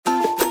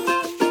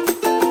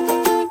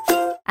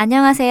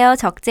안녕하세요.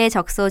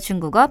 적재적소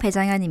중국어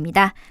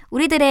배정현입니다.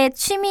 우리들의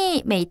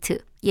취미 메이트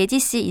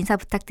예지씨 인사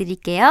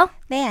부탁드릴게요.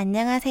 네,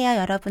 안녕하세요.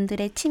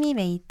 여러분들의 취미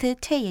메이트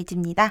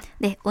최예지입니다.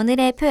 네,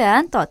 오늘의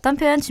표현 또 어떤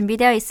표현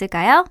준비되어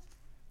있을까요?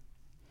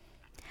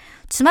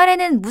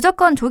 주말에는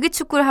무조건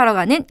조기축구를 하러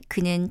가는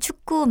그는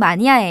축구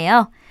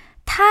마니아예요.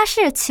 他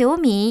是球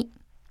迷.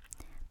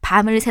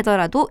 밤을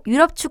새더라도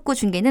유럽 축구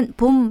중계는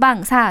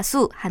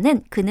본방사수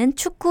하는 그는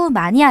축구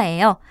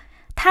마니아예요.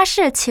 他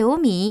是球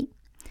迷.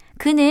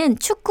 그는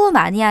축구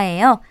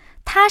마니아예요.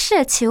 他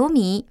是球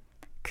迷.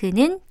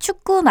 그는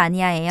축구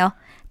마니아예요.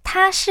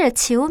 他是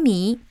球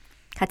迷.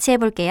 같이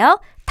해볼게요.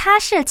 他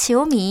是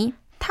球迷.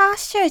 他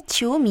是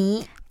球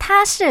迷.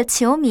 他是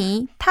球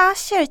迷. 他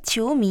是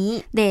球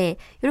迷. 네,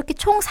 이렇게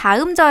총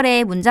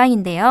 4음절의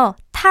문장인데요.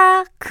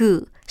 타,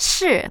 그,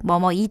 시,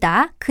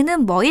 뭐뭐이다.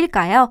 그는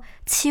뭐일까요?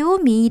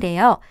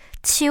 치오미래요.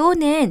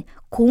 치오는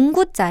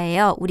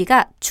공구자예요.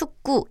 우리가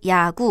축구,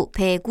 야구,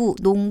 배구,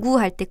 농구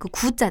할 때 그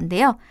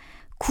구자인데요.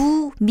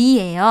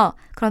 구미예요.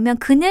 그러면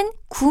그는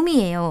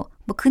구미예요.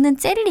 뭐 그는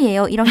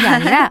젤리예요. 이런 게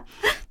아니라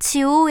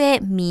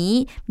치오의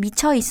미,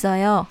 미쳐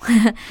있어요.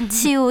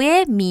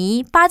 치오의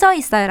미, 빠져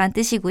있어요 라는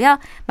뜻이고요.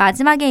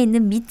 마지막에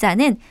있는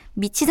미자는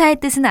미치다의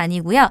뜻은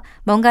아니고요.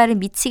 뭔가를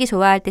미치게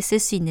좋아할 때 쓸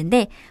수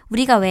있는데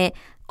우리가 왜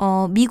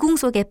미궁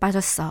속에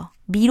빠졌어,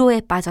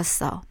 미로에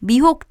빠졌어,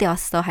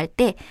 미혹되었어 할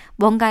때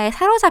뭔가에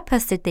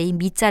사로잡혔을 때 이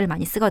미자를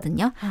많이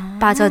쓰거든요.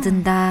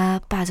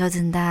 빠져든다,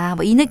 빠져든다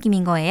뭐 이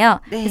느낌인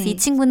거예요. 네. 그래서 이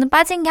친구는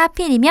빠진 게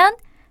하필이면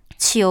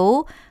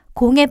치오,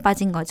 공에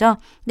빠진 거죠.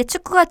 근데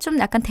축구가 좀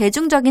약간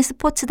대중적인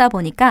스포츠다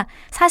보니까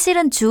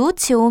사실은 주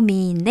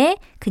치오미인데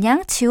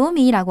그냥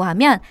치오미라고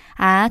하면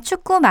아,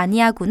 축구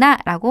마니아구나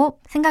라고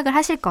생각을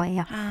하실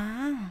거예요.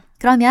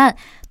 그러면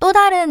또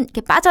다른 이렇게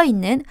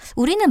빠져있는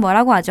우리는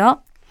뭐라고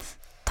하죠?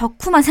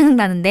 덕후만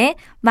생각나는데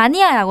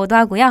마니아라고도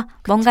하고요.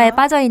 뭔가에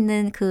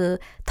빠져있는 그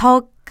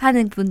덕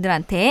하는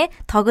분들한테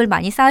덕을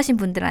많이 쌓으신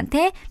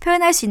분들한테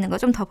표현할 수 있는 거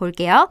좀 더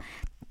볼게요.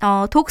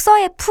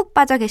 독서에 푹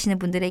빠져 계시는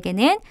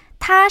분들에게는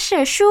他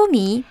是书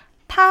迷.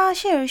 他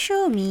是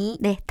书迷.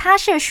 네, 他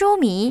是书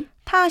迷.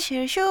 他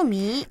是书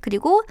迷.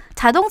 그리고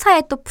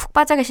자동차에 또 푹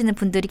빠져 계시는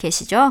분들이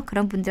계시죠.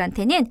 그런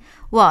분들한테는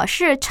我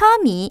是车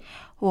迷.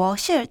 我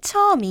是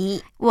车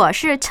迷. 我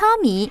是车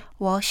迷.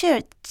 我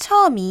是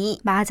车迷.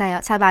 맞아요.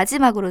 자,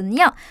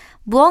 마지막으로는요.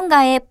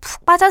 무언가에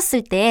푹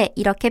빠졌을 때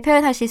이렇게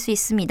표현하실 수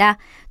있습니다.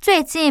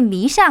 最近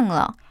迷上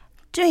了.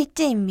最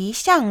近迷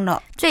上了.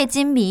最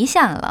近迷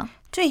上了.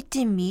最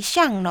近迷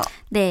上了.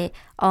 네,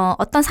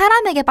 어떤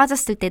사람에게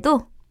빠졌을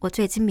때도 我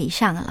最近迷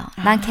上了.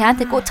 난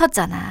걔한테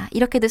꽂혔잖아.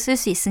 이렇게도 쓸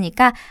수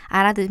있으니까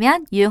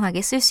알아두면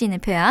유용하게 쓸 수 있는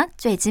표현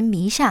最近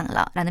迷上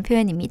了라는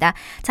표현입니다.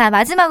 자,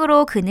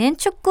 마지막으로 그는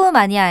축구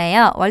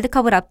마니아예요.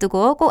 월드컵을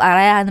앞두고 꼭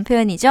알아야 하는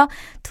표현이죠.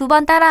 두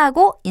번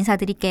따라하고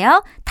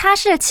인사드릴게요. 他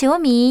是球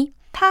迷.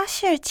 他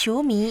是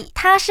球迷.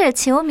 他是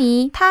球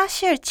迷. 他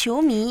是球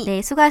迷.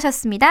 네,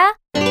 수고하셨습니다.